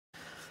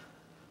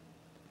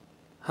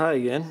Hi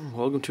again,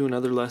 welcome to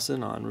another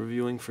lesson on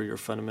reviewing for your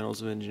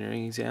Fundamentals of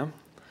Engineering exam.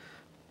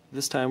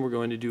 This time we're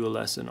going to do a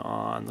lesson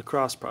on the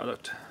cross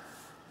product.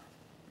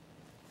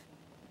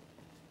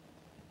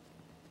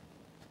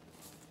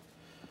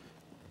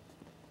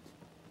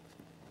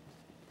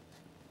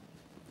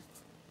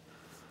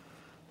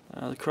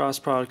 The cross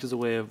product is a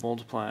way of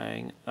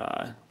multiplying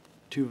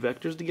two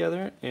vectors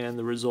together, and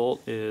the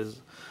result is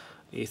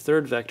a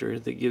third vector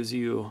that gives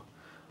you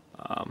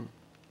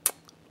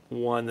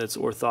one that's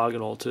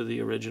orthogonal to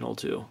the original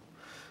two.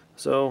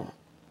 So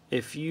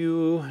if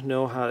you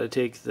know how to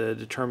take the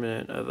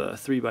determinant of a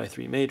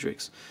 3x3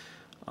 matrix,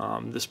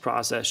 this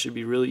process should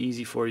be really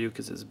easy for you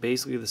because it's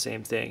basically the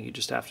same thing. You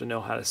just have to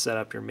know how to set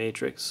up your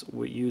matrix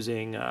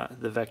using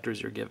the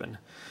vectors you're given.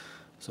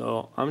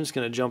 So I'm just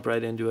going to jump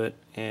right into it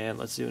and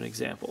let's do an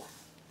example.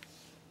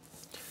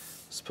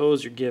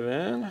 Suppose you're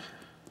given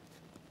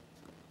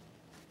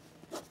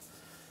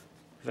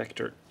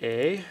vector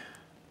A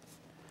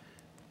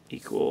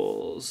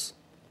equals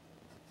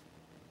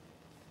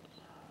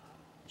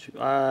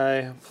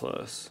 2i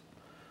plus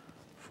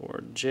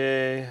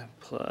 4j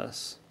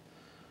plus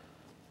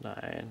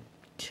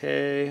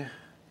 9k.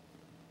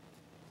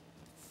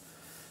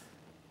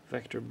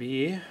 Vector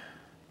B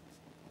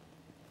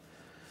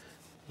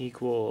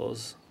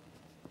equals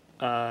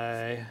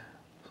I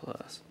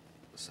plus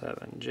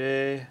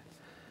 7j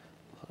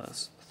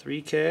plus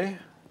 3k.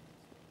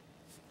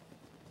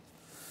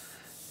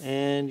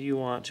 And you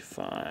want to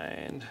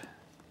find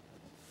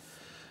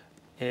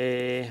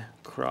A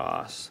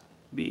cross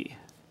B.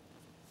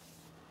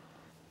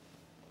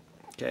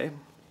 Okay,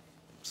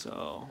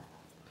 so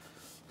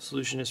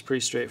solution is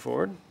pretty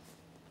straightforward.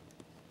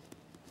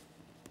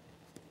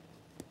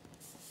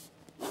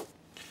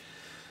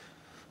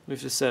 We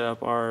have to set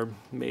up our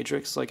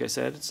matrix. Like I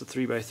said, it's a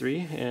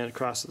 3x3, and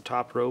across the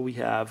top row we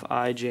have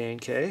I, j,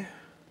 and k.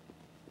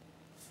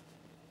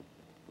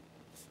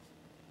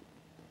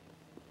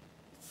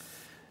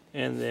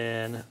 And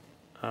then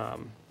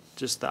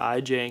just the I,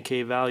 j, and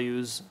k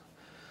values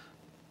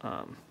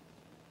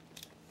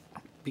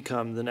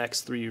become the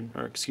next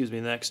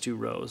the next two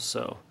rows.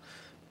 So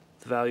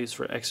the values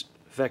for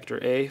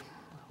vector A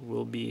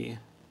will be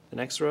the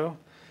next row,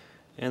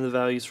 and the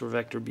values for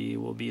vector B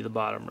will be the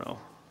bottom row,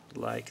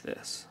 like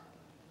this.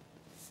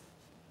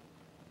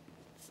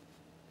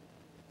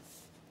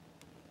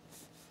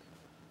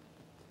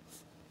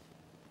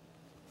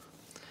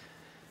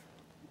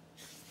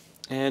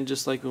 And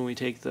just like when we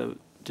take the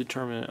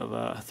determinant of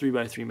a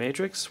 3x3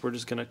 matrix, we're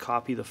just going to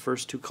copy the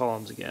first two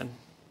columns again.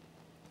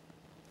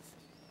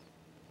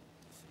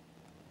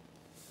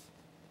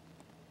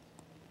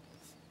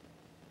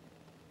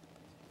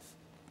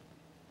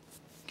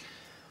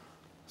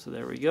 So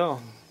there we go.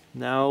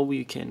 Now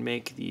we can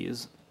make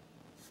these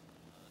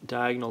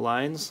diagonal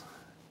lines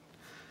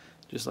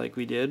just like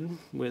we did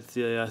with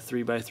the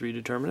 3x3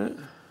 determinant.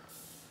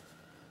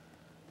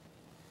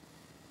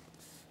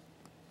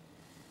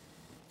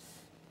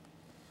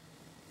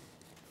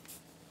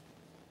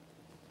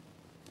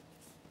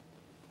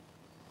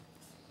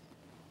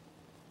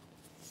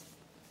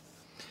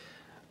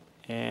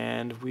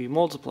 And we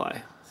multiply.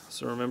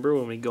 So remember,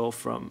 when we go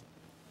from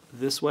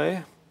this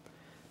way,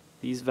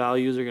 these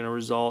values are going to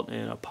result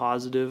in a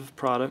positive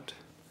product.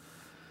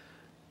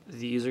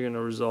 These are going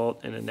to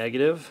result in a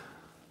negative.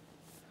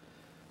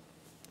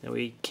 And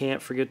we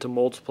can't forget to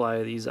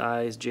multiply these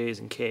i's, j's,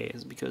 and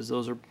k's because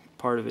those are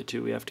part of it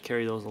too. We have to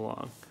carry those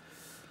along.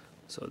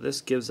 So this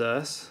gives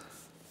us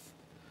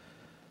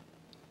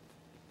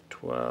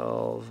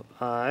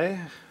 12i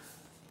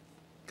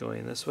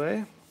going this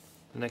way.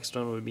 The next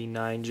one would be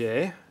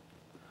 9j,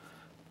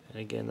 and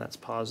again that's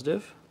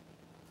positive,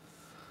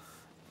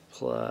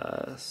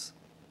 plus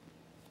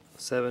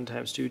 7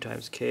 times 2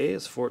 times k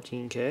is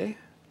 14k.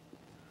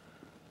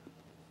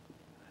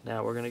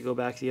 Now we're going to go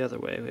back the other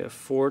way. We have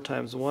 4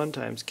 times 1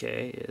 times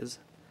k is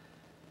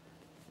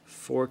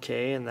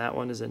 4k, and that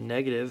one is a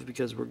negative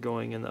because we're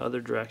going in the other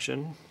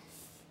direction,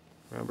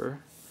 remember,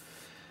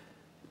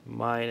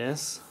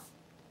 minus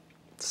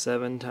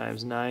 7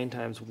 times 9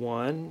 times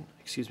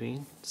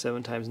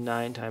 7 times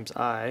 9 times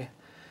I,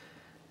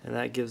 and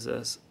that gives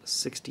us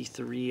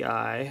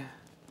 63i.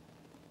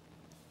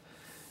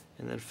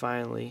 And then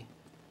finally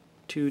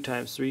 2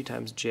 times 3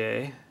 times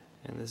j,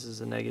 and this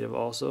is a negative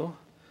also,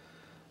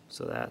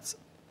 so that's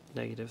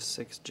negative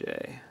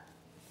 6j.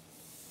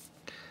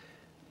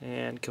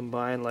 And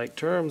combined like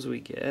terms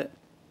we get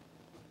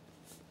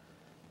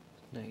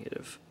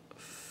negative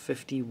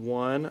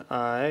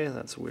 51i,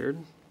 that's weird,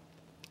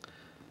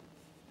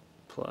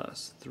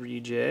 plus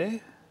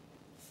 3j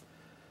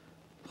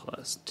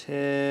plus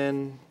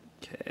 10k.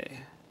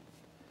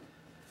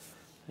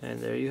 And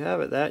there you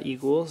have it. That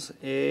equals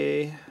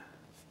A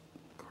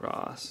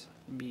cross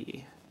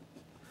B.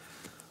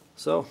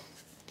 So,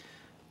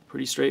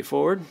 pretty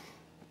straightforward.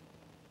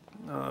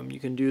 You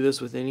can do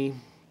this with any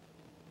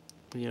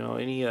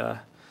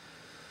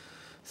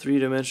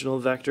three-dimensional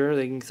vector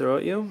they can throw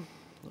at you,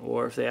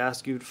 or if they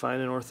ask you to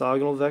find an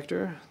orthogonal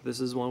vector, this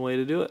is one way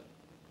to do it.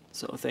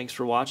 So thanks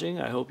for watching.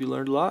 I hope you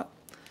learned a lot.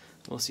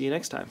 We'll see you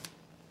next time.